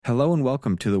Hello and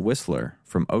welcome to The Whistler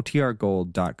from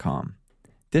OTRGold.com.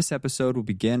 This episode will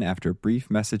begin after a brief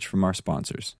message from our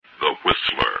sponsors. The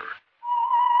Whistler.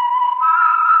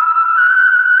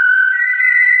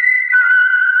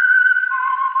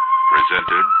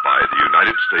 Presented by the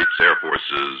United States Air Forces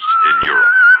in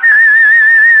Europe.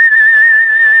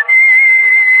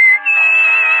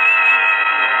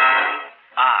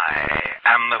 I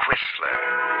am the Whistler,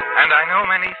 and I know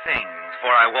many things, for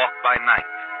I walk by night.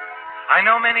 I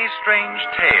know many strange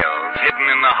tales hidden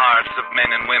in the hearts of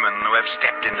men and women who have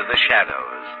stepped into the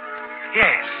shadows.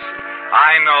 Yes,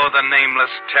 I know the nameless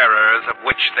terrors of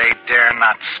which they dare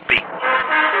not speak.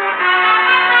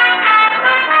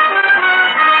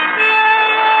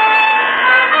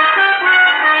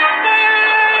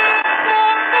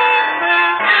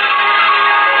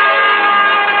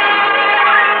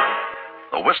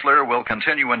 The Whistler will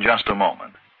continue in just a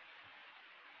moment.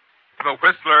 The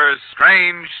Whistler's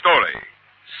Strange Story.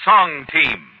 Song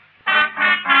Team.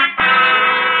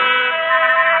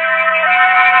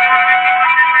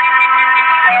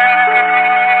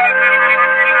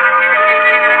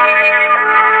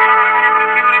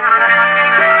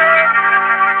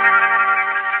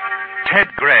 Ted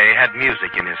Gray had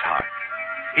music in his heart.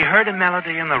 He heard a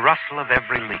melody in the rustle of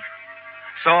every leaf,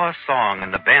 saw a song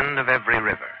in the bend of every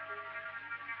river.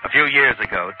 A few years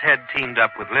ago, Ted teamed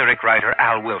up with lyric writer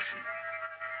Al Wilson.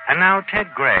 And now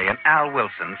Ted Gray and Al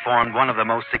Wilson formed one of the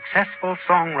most successful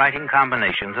songwriting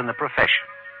combinations in the profession.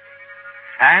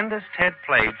 And as Ted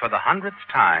played for the 100th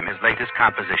time his latest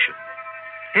composition,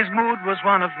 his mood was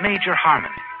one of major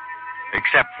harmony,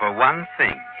 except for one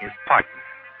thing, his partner.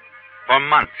 For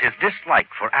months, his dislike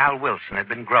for Al Wilson had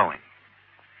been growing.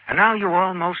 And now you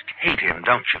almost hate him,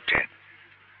 don't you, Ted?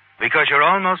 Because you're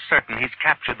almost certain he's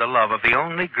captured the love of the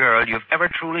only girl you've ever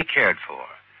truly cared for,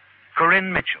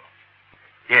 Corinne Mitchell.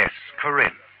 Yes,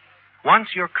 Corinne.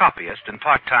 Once your copyist and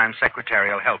part-time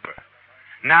secretarial helper.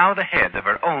 Now the head of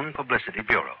her own publicity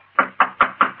bureau.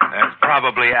 That's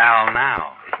probably Al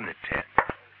now, isn't it, Ted?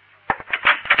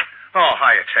 Oh,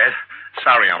 hiya, Ted.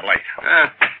 Sorry I'm late.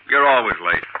 You're always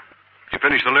late. Did you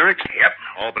finish the lyrics? Yep,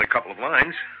 all but a couple of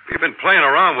lines. You've been playing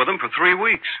around with them for 3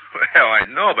 weeks. Well, I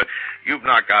know, but you've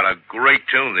knocked out a great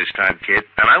tune this time, kid.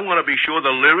 And I want to be sure the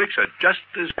lyrics are just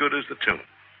as good as the tune.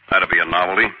 That'll be a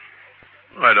novelty.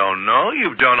 I don't know.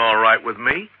 You've done all right with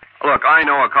me. Look, I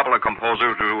know a couple of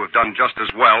composers who have done just as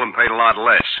well and paid a lot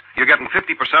less. You're getting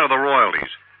 50% of the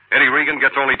royalties. Eddie Regan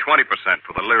gets only 20%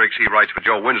 for the lyrics he writes for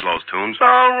Joe Winslow's tunes.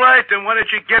 All right, then why don't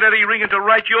you get Eddie Regan to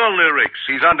write your lyrics?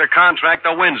 He's under contract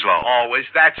to Winslow. Oh, is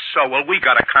that so? Well, we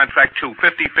got a contract, too,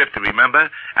 50-50,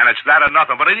 remember? And it's that or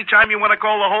nothing. But any time you want to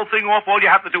call the whole thing off, all you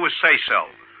have to do is say so.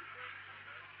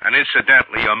 And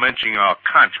incidentally, your mentioning our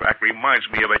contract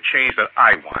reminds me of a change that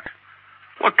I want.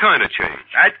 What kind of change?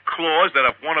 That clause that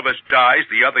if one of us dies,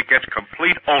 the other gets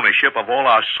complete ownership of all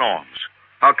our songs.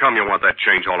 How come you want that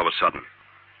change all of a sudden?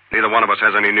 Neither one of us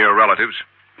has any near relatives.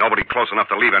 Nobody close enough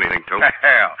to leave anything to.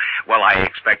 Well, I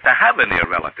expect to have a near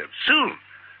relative soon.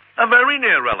 A very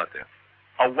near relative.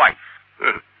 A wife.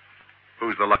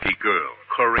 Who's the lucky girl?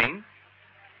 Corinne.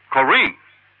 Corinne?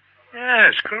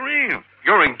 Yes, Corinne.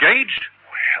 You're engaged?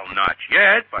 Well, not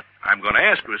yet, but I'm going to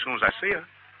ask her as soon as I see her.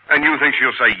 And you think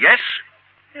she'll say yes?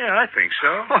 Yeah, I think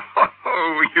so.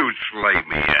 Oh, you slay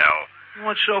me, Al.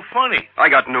 What's so funny? I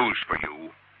got news for you.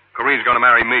 Corinne's going to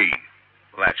marry me.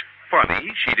 Well, that's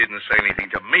funny. She didn't say anything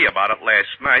to me about it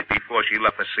last night before she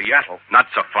left for Seattle. Not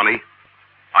so funny.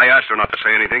 I asked her not to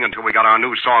say anything until we got our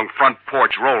new song, Front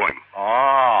Porch, rolling.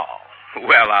 Oh.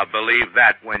 Well, I'll believe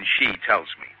that when she tells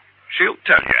me. She'll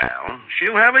tell you, Al.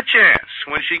 She'll have a chance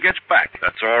when she gets back.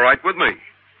 That's all right with me.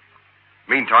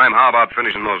 Meantime, how about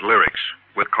finishing those lyrics?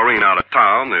 With Corinne out of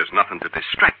town, there's nothing to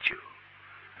distract you.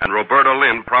 And Roberta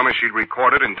Lynn promised she'd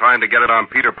record it in time to get it on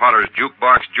Peter Potter's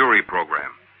jukebox jury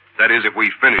program. That is, if we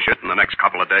finish it in the next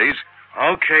couple of days.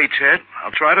 Okay, Ted.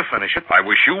 I'll try to finish it. I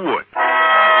wish you would.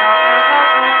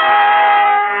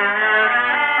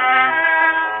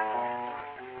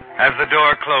 As the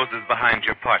door closes behind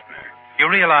your partner, you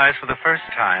realize for the first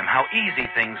time how easy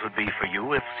things would be for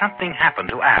you if something happened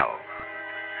to Al.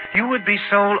 You would be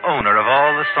sole owner of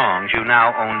all the songs you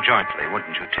now own jointly,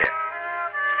 wouldn't you, Ted?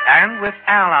 And with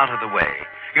Al out of the way,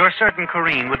 you're certain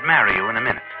Corinne would marry you in a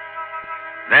minute.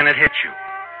 Then it hits you.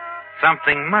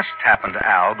 Something must happen to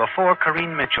Al before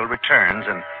Corinne Mitchell returns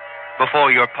and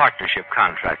before your partnership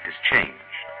contract is changed.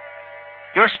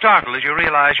 You're startled as you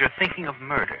realize you're thinking of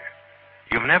murder.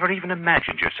 You've never even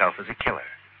imagined yourself as a killer.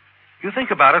 You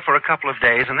think about it for a couple of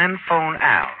days and then phone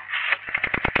Al.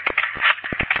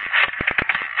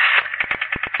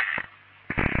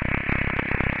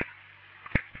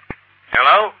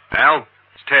 Hello? Al,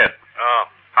 it's Ted.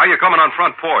 How you coming on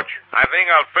front porch? I think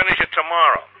I'll finish it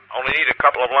tomorrow. Only need a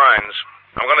couple of lines.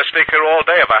 I'm going to stick here all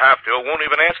day if I have to. Won't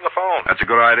even answer the phone. That's a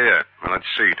good idea. Well,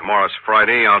 let's see. Tomorrow's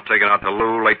Friday. I'll take it out to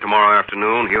Lou late tomorrow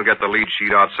afternoon. He'll get the lead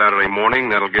sheet out Saturday morning.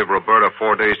 That'll give Roberta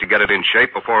 4 days to get it in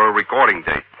shape before her recording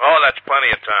date. Oh, that's plenty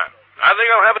of time. I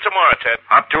think I'll have it tomorrow, Ted.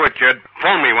 Up to it, kid.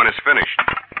 Phone me when it's finished.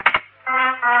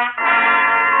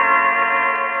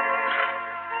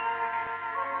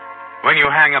 When you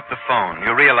hang up the phone,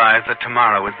 you realize that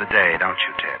tomorrow is the day, don't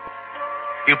you, Ted?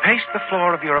 You pace the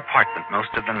floor of your apartment most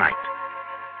of the night.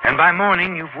 And by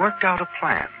morning, you've worked out a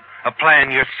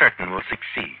plan you're certain will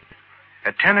succeed.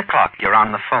 At 10 o'clock, you're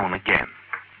on the phone again.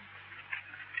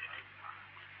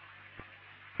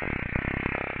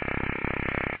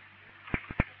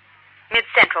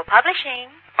 Mid-Central Publishing.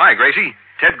 Hi, Gracie.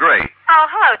 Ted Gray. Oh,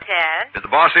 hello, Ted. Is the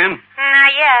boss in?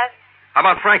 Not yet. How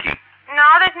about Frankie? No,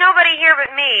 there's nobody here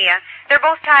but me. They're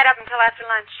both tied up until after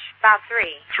lunch, about 3.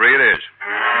 3 it is.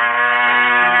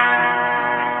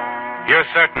 You're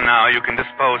certain now you can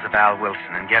dispose of Al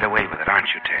Wilson and get away with it,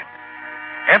 aren't you, Ted?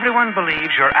 Everyone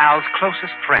believes you're Al's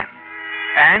closest friend,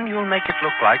 and you'll make it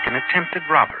look like an attempted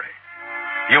robbery.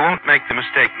 You won't make the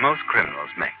mistake most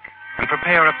criminals make and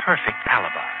prepare a perfect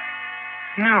alibi.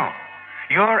 No,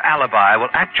 your alibi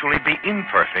will actually be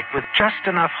imperfect with just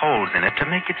enough holes in it to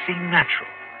make it seem natural.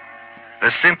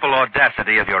 The simple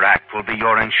audacity of your act will be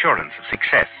your insurance of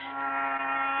success.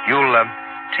 You'll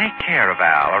take care of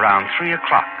Al around 3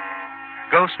 o'clock.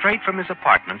 Go straight from his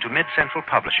apartment to Mid-Central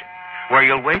Publishing, where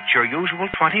you'll wait your usual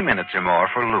 20 minutes or more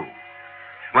for Lou.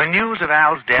 When news of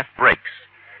Al's death breaks,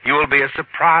 you will be as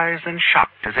surprised and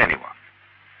shocked as anyone.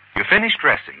 You finish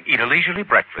dressing, eat a leisurely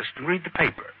breakfast, and read the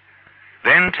paper.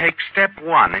 Then take step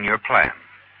 1 in your plan.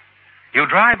 You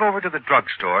drive over to the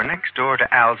drugstore next door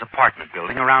to Al's apartment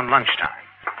building around lunchtime,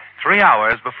 3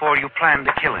 hours before you plan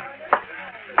to kill him.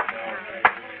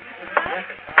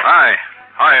 Hi.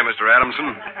 Hiya, Mr.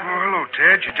 Adamson. Oh, hello,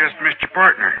 Ted. You just missed your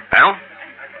partner. Al?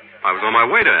 I was on my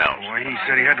way to Al's. Well, he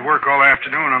said he had to work all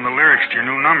afternoon on the lyrics to your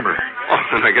new number. Oh,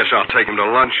 then I guess I'll take him to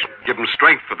lunch. Give him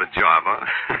strength for the job, huh?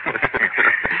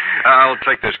 I'll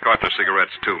take this carton of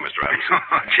cigarettes, too, Mr. Adamson.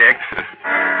 Check.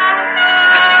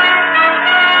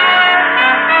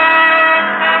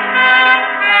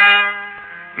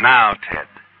 Now, Ted,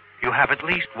 you have at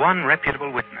least one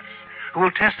reputable witness who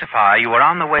will testify you were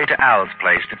on the way to Al's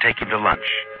place to take him to lunch.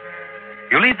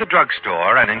 You leave the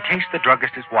drugstore, and in case the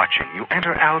druggist is watching, you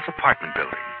enter Al's apartment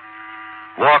building.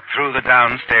 Walk through the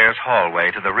downstairs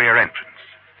hallway to the rear entrance.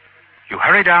 You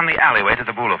hurry down the alleyway to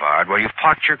the boulevard where you've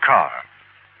parked your car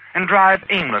and drive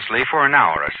aimlessly for an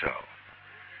hour or so,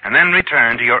 and then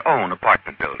return to your own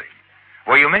apartment building,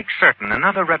 where you make certain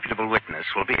another reputable witness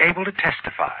will be able to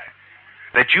testify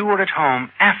that you were at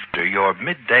home after your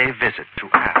midday visit to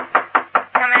Al.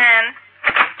 Come in.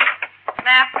 Good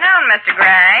afternoon, Mr.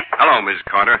 Gray. Hello, Miss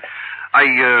Carter.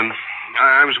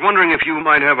 I was wondering if you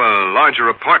might have a larger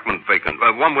apartment vacant,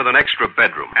 one with an extra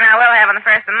bedroom. I will have on the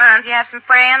first of the month. You have some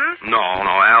friends? No,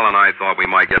 Al and I thought we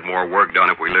might get more work done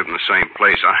if we lived in the same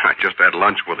place. I just had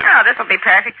lunch with him. Oh, this will be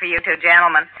perfect for you two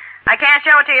gentlemen. I can't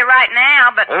show it to you right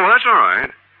now, but... Oh, that's all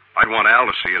right. I'd want Al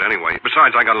to see it anyway.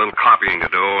 Besides, I got a little copying to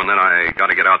do, and then I got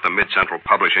to get out to Mid-Central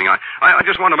Publishing. I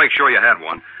just want to make sure you had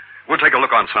one. We'll take a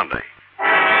look on Sunday.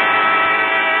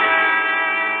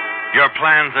 Your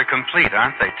plans are complete,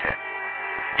 aren't they, Ted?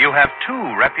 You have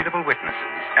 2 reputable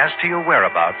witnesses as to your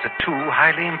whereabouts at 2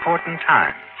 highly important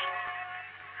times.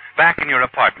 Back in your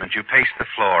apartment, you pace the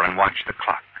floor and watch the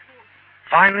clock.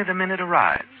 Finally, the minute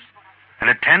arrives, and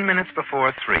at 10 minutes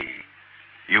before 3,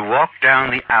 you walk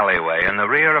down the alleyway in the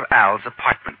rear of Al's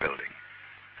apartment building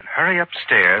and hurry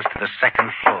upstairs to the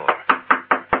 2nd floor.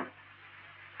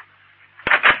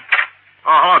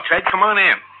 Oh, hello, Ted. Come on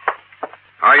in.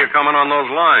 How you coming on those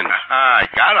lines? I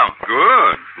got 'em.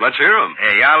 Good. Let's hear 'em.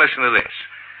 Hey, y'all listen to this.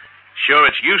 Sure,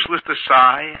 it's useless to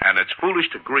sigh, and it's foolish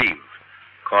to grieve.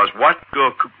 Cause what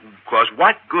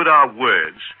good are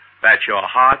words that your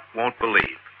heart won't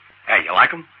believe? Hey, you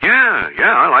like 'em? Yeah,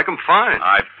 I like 'em fine.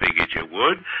 I figured you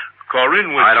would.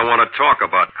 Corinne was... I don't want to talk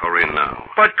about Corinne now.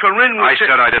 But Corinne was... I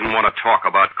said I didn't want to talk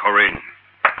about Corinne.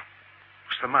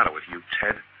 What's the matter with you,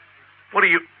 Ted? What are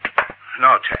you...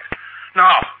 No, Ted.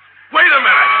 No. Wait a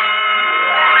minute.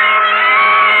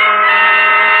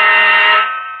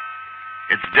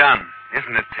 It's done,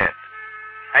 isn't it, Ted?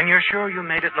 And you're sure you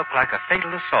made it look like a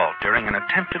fatal assault during an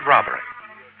attempted robbery.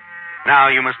 Now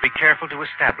you must be careful to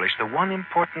establish the one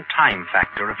important time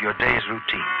factor of your day's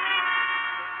routine.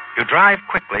 You drive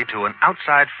quickly to an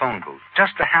outside phone booth,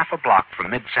 just a half a block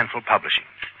from Mid-Central Publishing.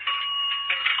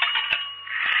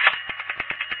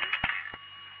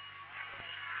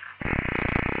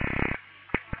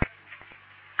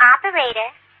 Operator.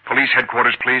 Police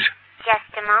headquarters, please.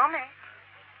 Just a moment.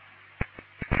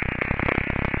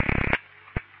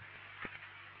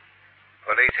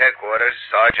 Police headquarters,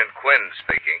 Sergeant Quinn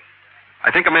speaking.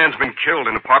 I think a man's been killed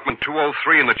in apartment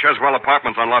 203 in the Cheswell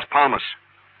Apartments on Las Palmas.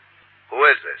 Who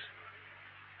is this?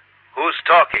 Who's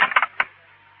talking?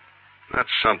 That's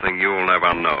something you'll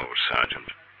never know, Sergeant.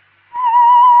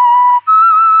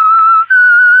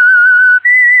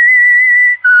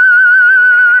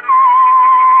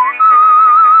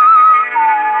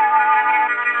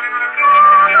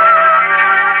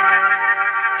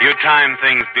 You timed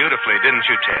things beautifully, didn't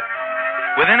you, Ted?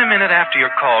 Within a minute after your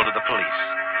call to the police,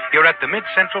 you're at the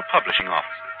Mid-Central Publishing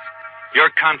offices. You're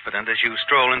confident as you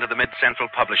stroll into the Mid-Central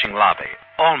Publishing lobby,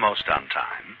 almost on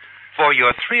time, for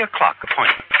your 3 o'clock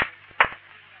appointment.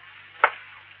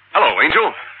 Hello,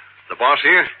 Angel. The boss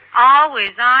here?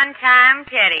 Always on time,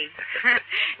 Teddy.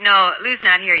 No, Lou's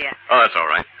not here yet. Oh, that's all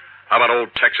right. How about old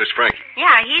Texas Frankie?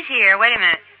 Yeah, he's here. Wait a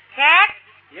minute. Ted?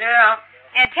 Yeah,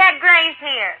 Yeah, Ted Gray's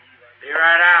here. be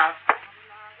right out.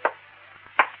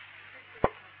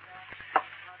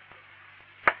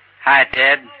 Hi,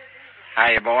 Ted.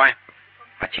 Hiya, boy.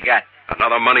 What you got?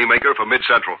 Another moneymaker for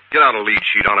Mid-Central. Get out a lead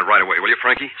sheet on it right away, will you,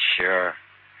 Frankie? Sure.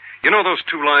 You know those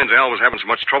 2 lines Al was having so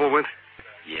much trouble with?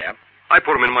 Yep. I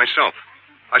put him in myself.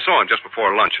 I saw him just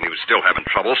before lunch, and he was still having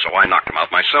trouble, so I knocked him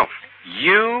out myself.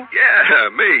 You? Yeah,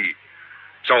 me.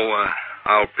 So,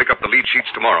 I'll pick up the lead sheets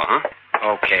tomorrow, huh?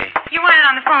 Okay. You want it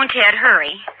on the phone, Ted.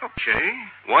 Hurry. Okay.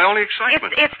 Why all the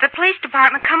excitement? It's the police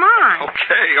department. Come on.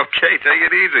 Okay. Take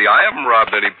it easy. I haven't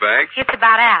robbed any banks. It's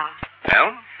about Al.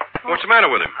 Al? What's the matter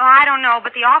with him? Oh, I don't know,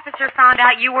 but the officer found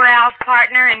out you were Al's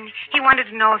partner, and he wanted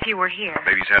to know if you were here.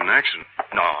 Maybe he's had an accident.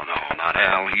 No, not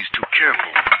Al. He's too careful.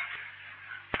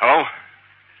 Hello?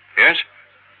 Yes?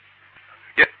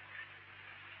 Yeah.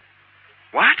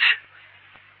 What?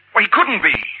 Well, he couldn't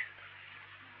be.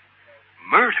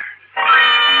 Murdered.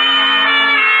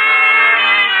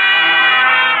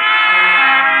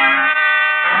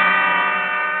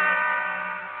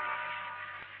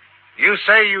 You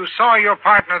say you saw your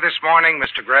partner this morning,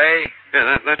 Mr. Gray?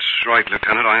 Yeah, that's right,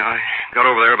 Lieutenant. I got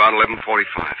over there about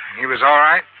 11:45. He was all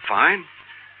right? Fine.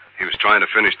 He was trying to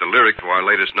finish the lyric to our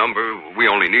latest number. We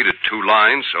only needed 2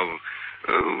 lines, so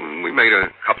we made a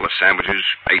couple of sandwiches,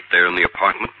 ate there in the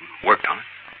apartment, and worked on it.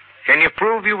 Can you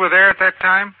prove you were there at that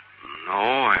time? No,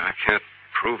 I can't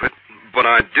prove it. But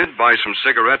I did buy some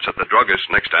cigarettes at the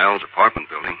druggist next to Al's apartment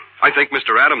building. I think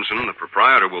Mr. Adamson, the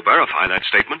proprietor, will verify that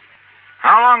statement.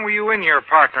 How long were you in your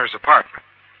partner's apartment?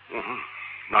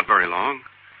 Not very long.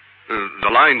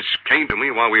 The lines came to me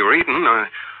while we were eating.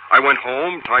 I went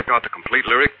home, typed out the complete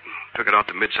lyric, took it out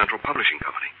to Mid-Central Publishing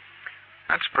Company.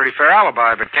 That's a pretty fair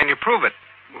alibi, but can you prove it?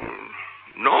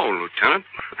 No, Lieutenant.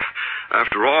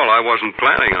 After all, I wasn't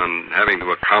planning on having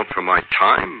to account for my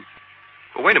time.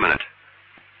 But wait a minute.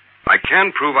 I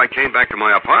can prove I came back to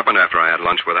my apartment after I had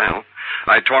lunch with Al.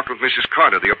 I talked with Mrs.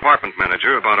 Carter, the apartment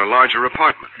manager, about a larger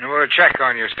apartment. We'll check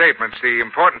on your statements. The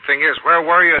important thing is, where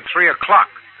were you at 3 o'clock?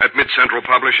 At Mid-Central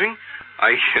Publishing?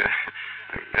 I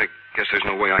guess there's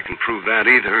no way I can prove that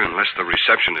either, unless the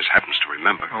receptionist happens to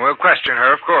remember. Well, we'll question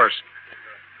her, of course.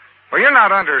 Well, you're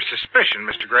not under suspicion,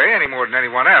 Mr. Gray, any more than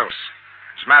anyone else.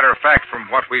 As a matter of fact, from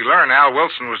what we learn, Al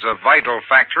Wilson was a vital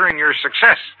factor in your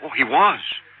success. Oh, he was.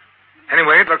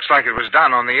 Anyway, it looks like it was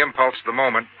done on the impulse of the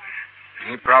moment.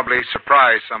 He probably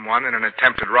surprised someone in an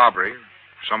attempted robbery.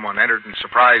 Someone entered and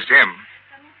surprised him.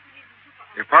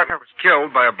 Your partner was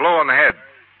killed by a blow on the head.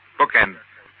 Bookend.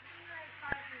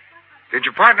 Did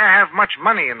your partner have much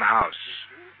money in the house?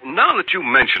 Now that you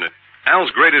mention it,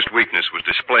 Al's greatest weakness was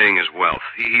displaying his wealth.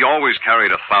 He always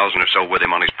carried 1,000 or so with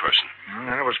him on his person.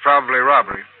 And it was probably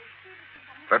robbery.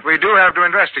 But we do have to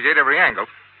investigate every angle.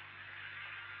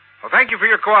 Well, thank you for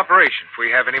your cooperation. If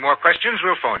we have any more questions,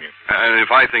 we'll phone you. And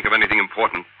if I think of anything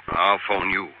important, I'll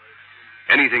phone you.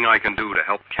 Anything I can do to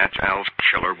help catch Al's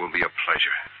killer will be a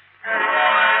pleasure.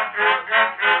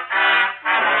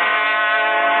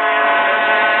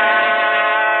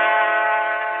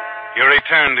 You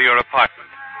return to your apartment,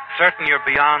 certain you're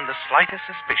beyond the slightest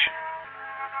suspicion.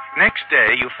 Next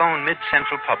day, you phone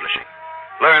Mid-Central Publishing,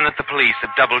 learn that the police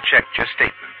have double-checked your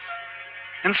statements,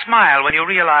 and smile when you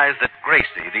realize that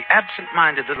Gracie, the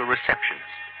absent-minded little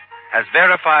receptionist, has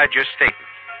verified your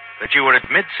statement that you were at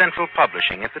Mid-Central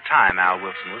Publishing at the time Al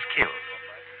Wilson was killed,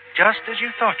 just as you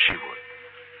thought she would.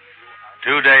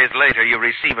 2 days later, you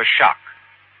receive a shock.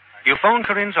 You phone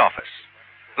Corinne's office,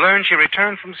 learn she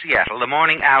returned from Seattle the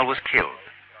morning Al was killed,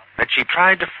 that she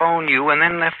tried to phone you and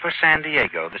then left for San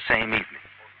Diego the same evening.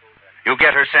 You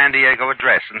get her San Diego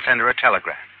address and send her a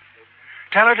telegram.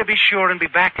 Tell her to be sure and be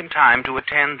back in time to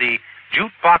attend the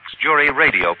Jukebox Jury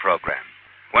radio program,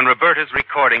 when Roberta's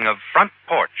recording of Front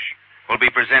Porch will be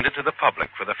presented to the public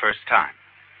for the first time.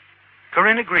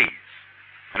 Corinne agrees.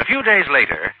 And a few days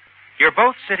later, you're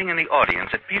both sitting in the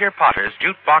audience at Peter Potter's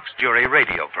Jukebox Jury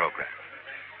radio program.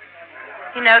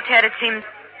 You know, Ted, it seems...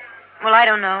 Well, I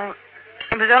don't know.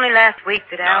 It was only last week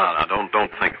that Al... No,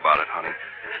 don't think about it, honey.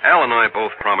 Al and I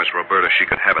both promised Roberta she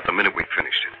could have it the minute we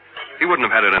finished it. He wouldn't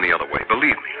have had it any other way,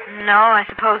 believe me. No, I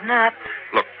suppose not.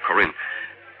 Look, Corinne,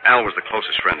 Al was the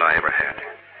closest friend I ever had.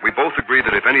 We both agreed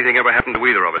that if anything ever happened to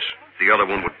either of us, the other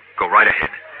one would go right ahead.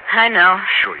 I know.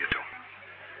 Sure you do.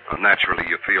 Naturally,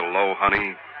 you feel low,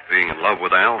 honey, being in love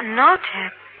with Al? No,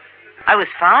 Ted. I was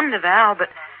fond of Al, but...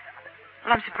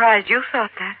 Well, I'm surprised you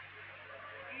thought that.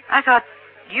 I thought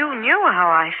you knew how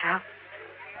I felt.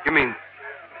 You mean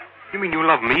you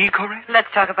love me, Corinne? Let's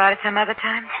talk about it some other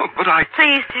time. Oh, but I...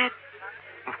 Please, Ted.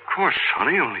 Of course,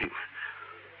 honey, only...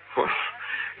 Well,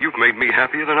 you've made me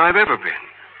happier than I've ever been.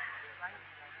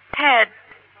 Ted.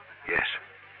 Yes?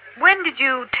 When did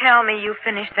you tell me you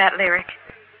finished that lyric?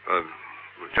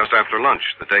 Just after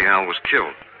lunch, the day Al was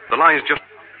killed. The lines just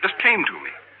came to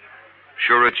me.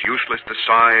 Sure, it's useless to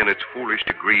sigh and it's foolish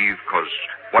to grieve, 'cause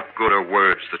what good are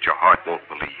words that your heart won't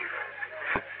believe?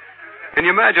 Can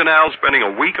you imagine Al spending a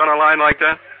week on a line like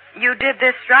that? You did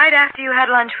this right after you had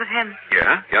lunch with him.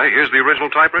 Yeah, here's the original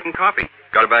typewritten copy.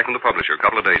 Got it back from the publisher a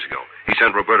couple of days ago. He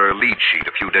sent Roberta a lead sheet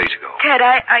a few days ago. Ted,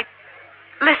 I...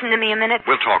 Listen to me a minute.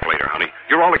 We'll talk later, honey.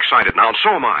 You're all excited now, and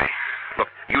so am I. Look,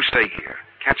 you stay here.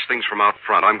 Catch things from out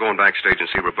front. I'm going backstage and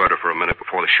see Roberta for a minute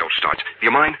before the show starts. Do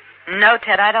you mind? No,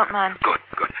 Ted, I don't mind. Good.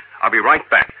 I'll be right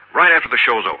back, right after the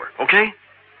show's over, okay?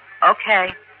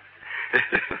 Okay.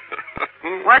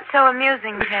 What's so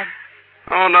amusing, Ted?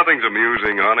 Oh, nothing's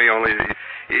amusing, honey, only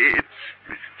it's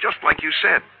just like you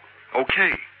said.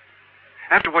 Okay.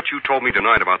 After what you told me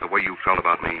tonight about the way you felt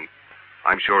about me,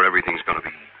 I'm sure everything's going to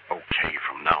be okay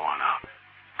from now on out.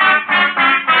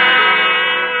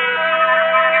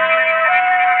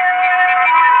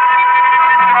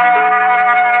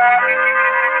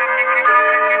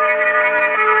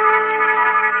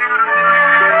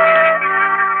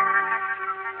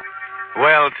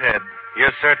 Well, Ted,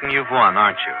 you're certain you've won,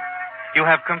 aren't you? You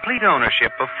have complete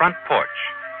ownership of Front Porch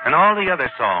and all the other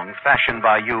songs fashioned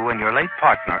by you and your late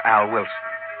partner, Al Wilson.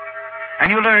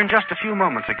 And you learned just a few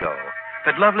moments ago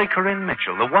that lovely Corinne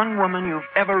Mitchell, the one woman you've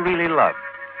ever really loved,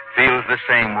 feels the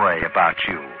same way about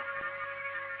you.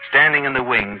 Standing in the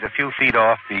wings a few feet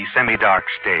off the semi-dark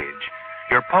stage,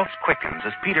 your pulse quickens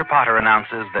as Peter Potter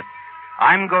announces that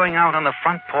I'm Going Out on the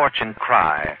Front Porch and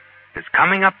Cry is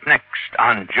coming up next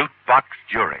on Jukebox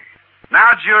Jury.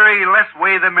 Now, jury, let's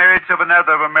weigh the merits of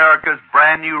another of America's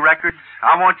brand new records.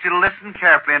 I want you to listen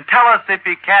carefully and tell us if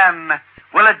you can,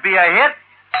 will it be a hit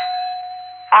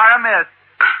or a miss?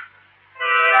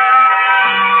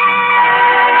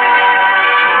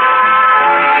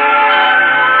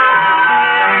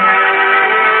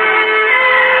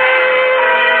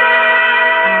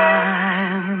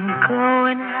 I'm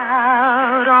going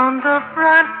out on the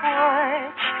front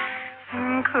porch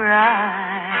and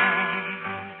cry.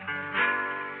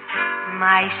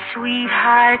 My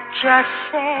sweetheart just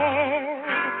said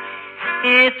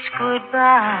it's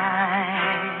goodbye.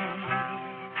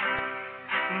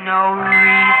 No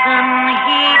reason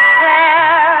he'd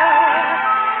tell,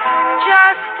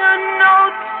 just a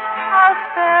note of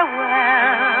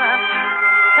farewell.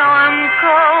 So I'm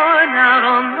going out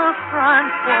on the front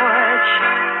porch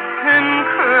and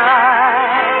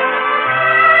cry.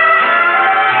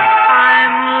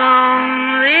 I'm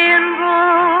lonely and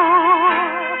blue.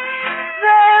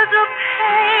 There's a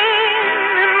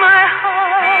pain in my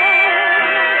heart,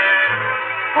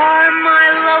 for my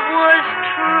love was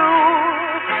true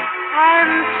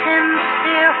and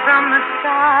sincere from the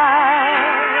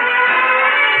start.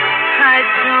 I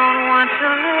don't want to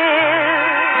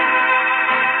live,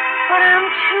 but I'm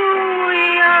too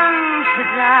young to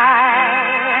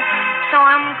die. So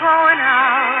I'm going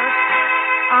out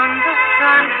on the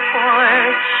front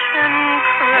porch and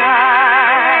cry.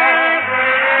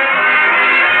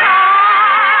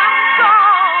 I'm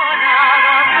going out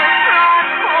on the front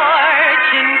porch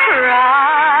and cry.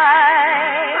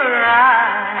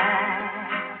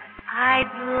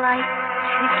 I'd like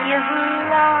to give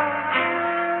love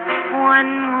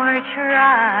one more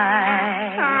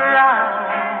try.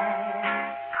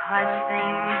 'Cause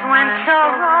things went so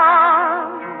wrong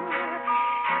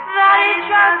that it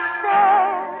just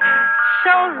said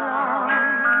so long.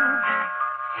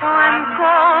 So I'm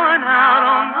going out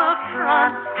on the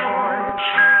front porch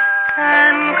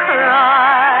and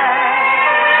cry.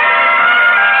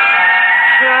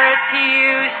 Sure, it's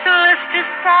useless to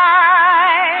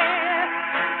sigh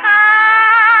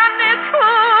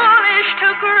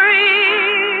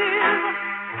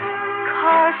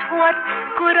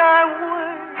good are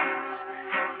words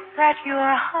that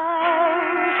your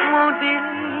heart won't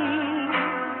believe?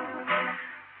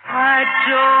 I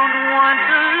don't want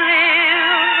to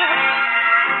live,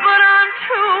 but I'm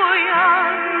too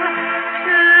young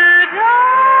to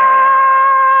die.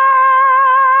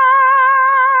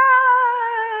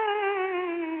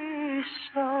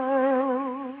 So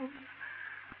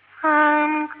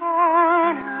I'm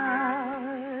going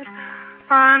out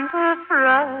on the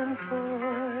front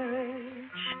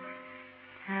porch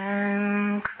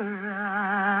and cry.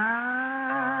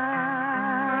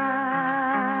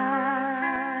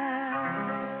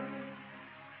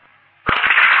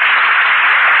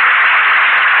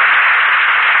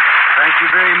 Thank you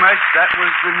very much. That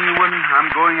was the new one, I'm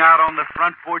Going Out on the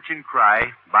Front Porch and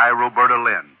Cry, by Roberta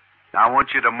Lynn. Now, I want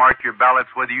you to mark your ballots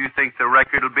whether you think the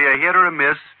record will be a hit or a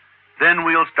miss. Then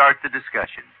we'll start the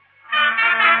discussion.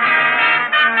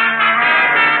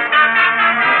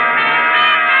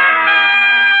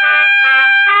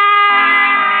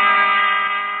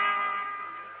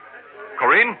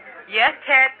 Corinne, Yes,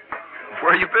 Ted.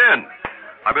 where you been?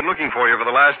 I've been looking for you for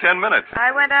the last 10 minutes.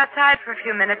 I went outside for a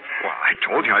few minutes. Well, I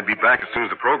told you I'd be back as soon as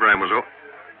the program was over.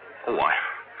 Oh, I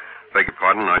beg your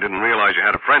pardon. I didn't realize you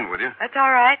had a friend with you. That's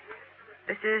all right.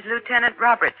 This is Lieutenant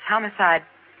Roberts, homicide.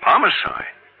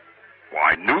 Homicide? Well,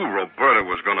 I knew Roberta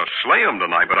was going to slay him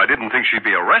tonight, but I didn't think she'd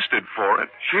be arrested for it.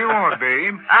 She won't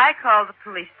be. I called the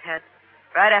police, Ted,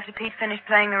 right after Pete finished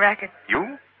playing the record.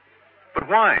 You? But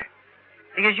why?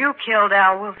 Because you killed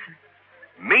Al Wilson.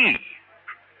 Me?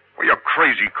 Well, you're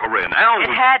crazy, Corinne. Al It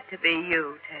was... had to be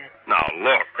you, Ted. Now,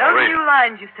 look, Those Corinne. few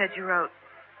lines you said you wrote.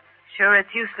 Sure,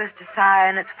 it's useless to sigh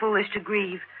and it's foolish to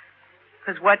grieve.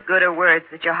 Because what good are words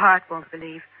that your heart won't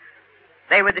believe?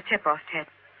 They were the tip-off, Ted.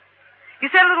 You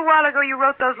said a little while ago you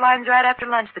wrote those lines right after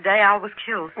lunch, the day Al was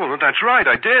killed. Well, that's right,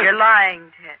 I did. You're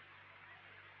lying, Ted.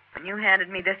 When you handed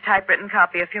me this typewritten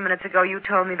copy a few minutes ago, you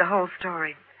told me the whole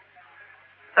story.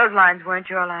 Those lines weren't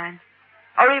your lines.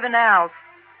 Or even Al's.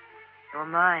 They were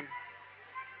mine.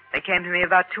 They came to me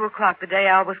about 2 o'clock the day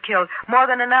Al was killed. More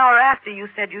than an hour after you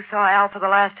said you saw Al for the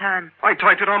last time. I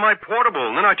typed it on my portable,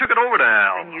 and then I took it over to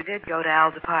Al. And you did go to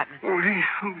Al's apartment. Well,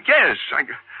 yes,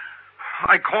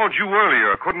 I called you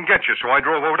earlier. Couldn't get you, so I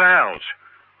drove over to Al's.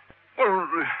 Well,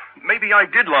 maybe I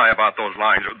did lie about those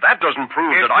lines. That doesn't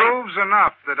prove It that I... proves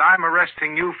enough that I'm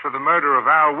arresting you for the murder of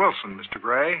Al Wilson, Mr.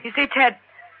 Gray. You see, Ted,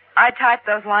 I typed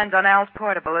those lines on Al's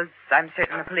portable, as I'm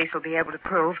certain the police will be able to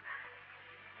prove.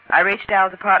 I reached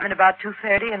Al's apartment about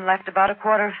 2:30 and left about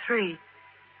 2:45.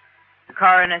 The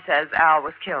coroner says Al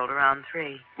was killed around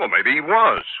 3. Well, maybe he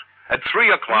was. At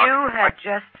 3 o'clock... You had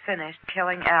just finished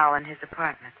killing Al in his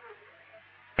apartment.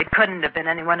 It couldn't have been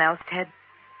anyone else, Ted.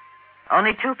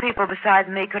 Only 2 people besides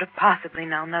me could have possibly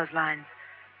known those lines.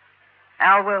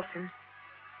 Al Wilson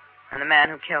and the man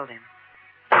who killed him.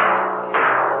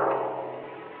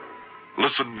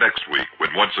 Listen next week when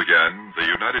once again the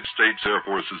United States Air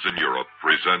Forces in Europe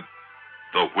present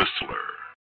The Whistler.